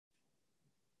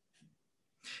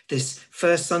This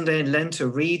first Sunday in Lent, a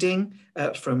reading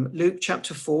from Luke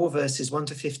chapter 4, verses 1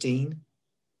 to 15.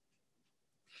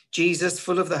 Jesus,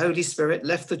 full of the Holy Spirit,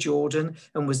 left the Jordan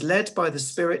and was led by the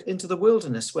Spirit into the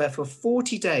wilderness, where for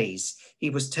 40 days he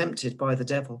was tempted by the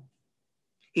devil.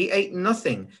 He ate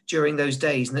nothing during those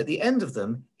days, and at the end of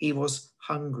them, he was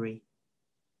hungry.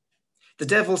 The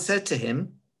devil said to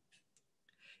him,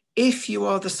 "If you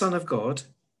are the Son of God,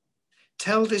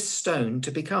 tell this stone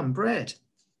to become bread."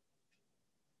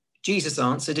 Jesus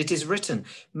answered, "It is written,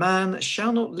 man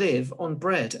shall not live on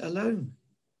bread alone."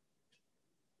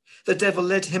 The devil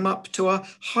led him up to a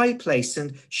high place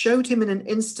and showed him in an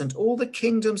instant all the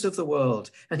kingdoms of the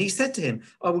world. And he said to him,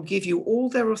 "I will give you all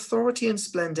their authority and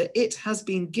splendor. It has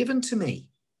been given to me,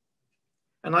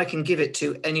 and I can give it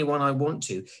to anyone I want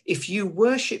to. If you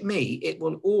worship me, it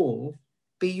will all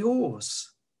be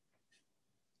yours."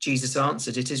 Jesus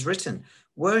answered, "It is written,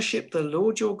 worship the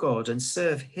Lord your God and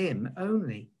serve him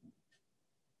only."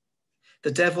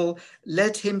 The devil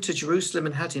led him to Jerusalem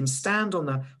and had him stand on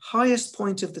the highest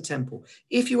point of the temple.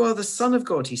 "If you are the Son of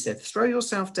God," he said, "throw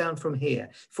yourself down from here,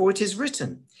 for it is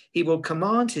written, he will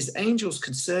command his angels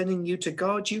concerning you to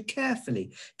guard you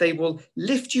carefully. They will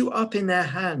lift you up in their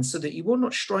hands so that you will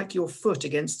not strike your foot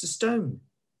against a stone."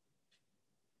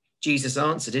 Jesus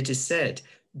answered, "It is said,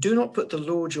 do not put the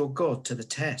Lord your God to the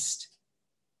test."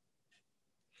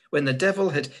 When the devil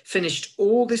had finished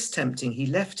all this tempting, he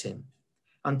left him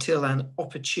until an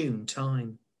opportune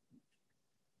time.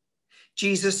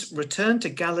 Jesus returned to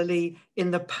Galilee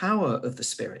in the power of the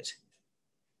Spirit,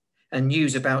 and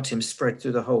news about him spread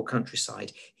through the whole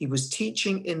countryside. He was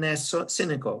teaching in their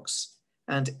synagogues,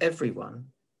 and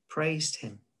everyone praised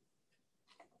him.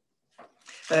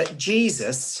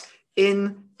 Jesus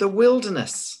in the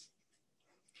wilderness.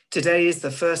 Today is the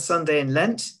first Sunday in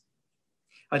Lent.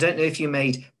 I don't know if you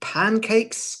made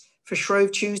pancakes for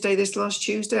Shrove Tuesday this last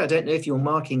Tuesday. I don't know if you're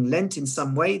marking Lent in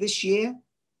some way this year.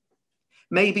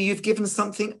 Maybe you've given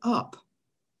something up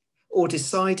or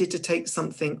decided to take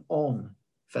something on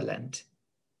for Lent.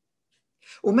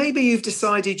 Or maybe you've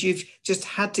decided you've just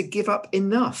had to give up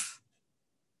enough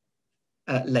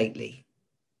lately.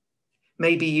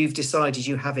 Maybe you've decided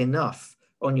you have enough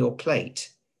on your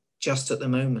plate just at the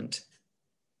moment.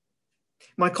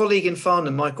 My colleague in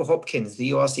Farnham, Michael Hopkins, the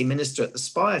URC minister at the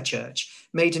Spire Church,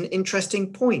 made an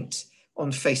interesting point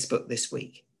on Facebook this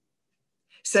week,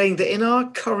 saying that in our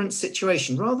current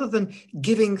situation, rather than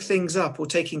giving things up or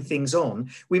taking things on,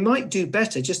 we might do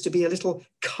better just to be a little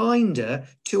kinder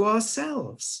to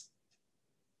ourselves.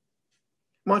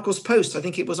 Michael's post, I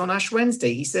think it was on Ash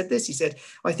Wednesday, he said this, he said,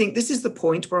 "I think this is the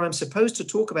point where I'm supposed to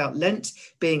talk about Lent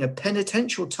being a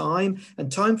penitential time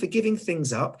and time for giving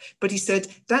things up, but he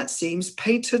said, that seems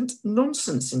patent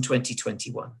nonsense in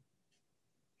 2021.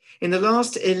 In the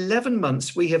last 11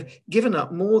 months, we have given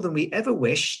up more than we ever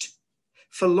wished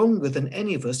for longer than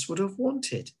any of us would have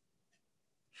wanted.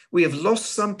 We have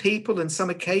lost some people and some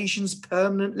occasions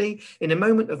permanently. In a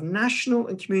moment of national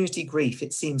and community grief,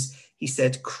 it seems," he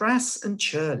said, "crass and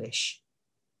churlish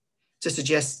to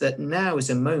suggest that now is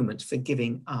a moment for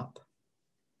giving up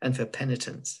and for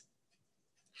penitence.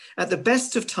 At the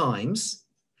best of times,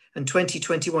 and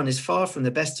 2021 is far from the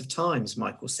best of times,"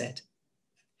 Michael said,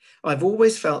 "I've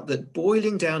always felt that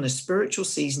boiling down a spiritual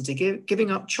season to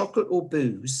giving up chocolate or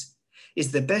booze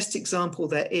is the best example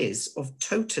there is of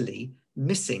totally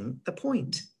missing the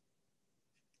point.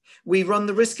 We run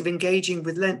the risk of engaging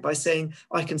with Lent by saying,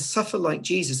 I can suffer like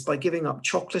Jesus by giving up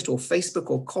chocolate or Facebook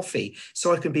or coffee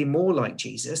so I can be more like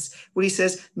Jesus." Well, he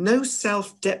says, no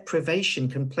self-deprivation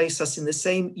can place us in the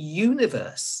same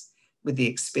universe with the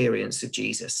experience of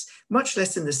Jesus, much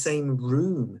less in the same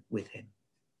room with him.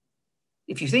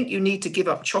 If you think you need to give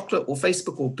up chocolate or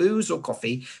Facebook or booze or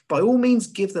coffee, by all means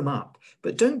give them up,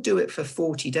 but don't do it for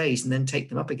 40 days and then take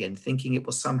them up again, thinking it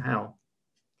will somehow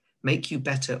make you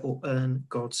better or earn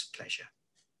God's pleasure.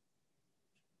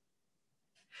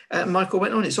 Michael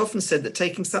went on, "It's often said that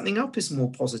taking something up is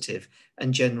more positive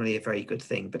and generally a very good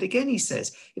thing. But again, he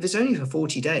says, if it's only for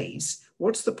 40 days,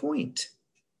 what's the point?"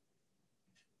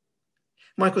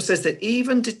 Michael says that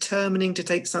even determining to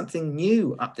take something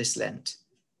new up this Lent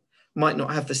might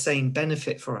not have the same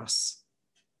benefit for us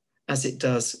as it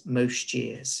does most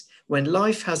years, when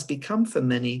life has become for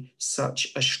many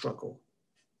such a struggle.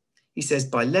 He says,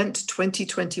 by Lent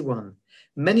 2021,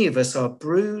 many of us are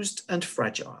bruised and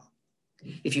fragile.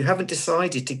 If you haven't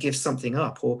decided to give something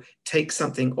up or take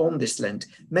something on this Lent,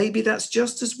 maybe that's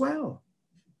just as well.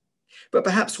 But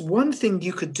perhaps one thing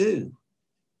you could do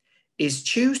is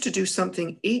choose to do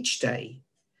something each day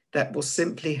that will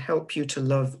simply help you to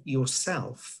love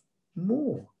yourself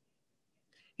more.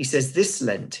 He says this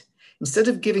Lent Instead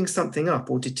of giving something up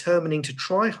or determining to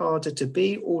try harder to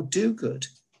be or do good,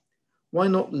 why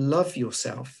not love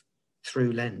yourself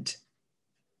through Lent?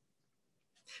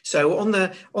 So on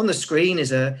the screen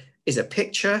is a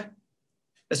picture,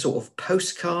 a sort of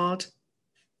postcard.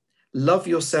 Love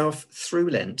yourself through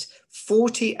Lent.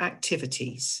 40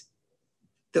 activities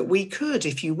that we could,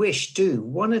 if you wish, do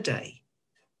one a day.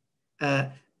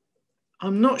 I'm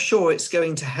not sure it's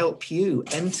going to help you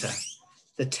enter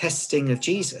the testing of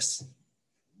Jesus,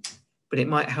 but it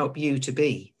might help you to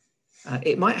be.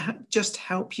 It might just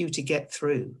help you to get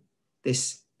through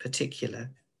this particular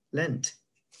Lent.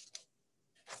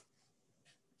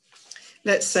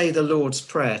 Let's say the Lord's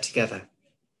Prayer together.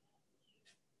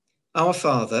 Our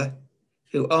Father,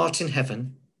 who art in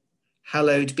heaven,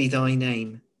 hallowed be thy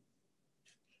name.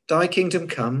 Thy kingdom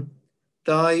come,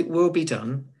 thy will be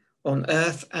done, on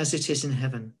earth as it is in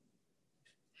heaven.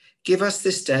 Give us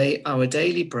this day our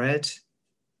daily bread,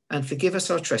 and forgive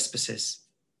us our trespasses,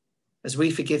 as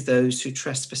we forgive those who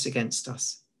trespass against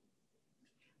us.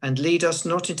 And lead us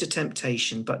not into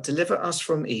temptation, but deliver us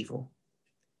from evil.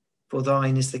 For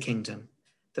thine is the kingdom,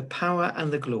 the power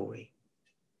and the glory,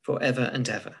 forever and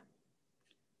ever.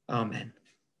 Amen.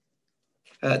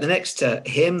 The next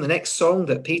hymn, the next song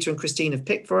that Peter and Christine have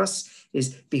picked for us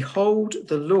is Behold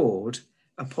the Lord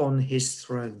upon his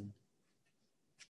throne.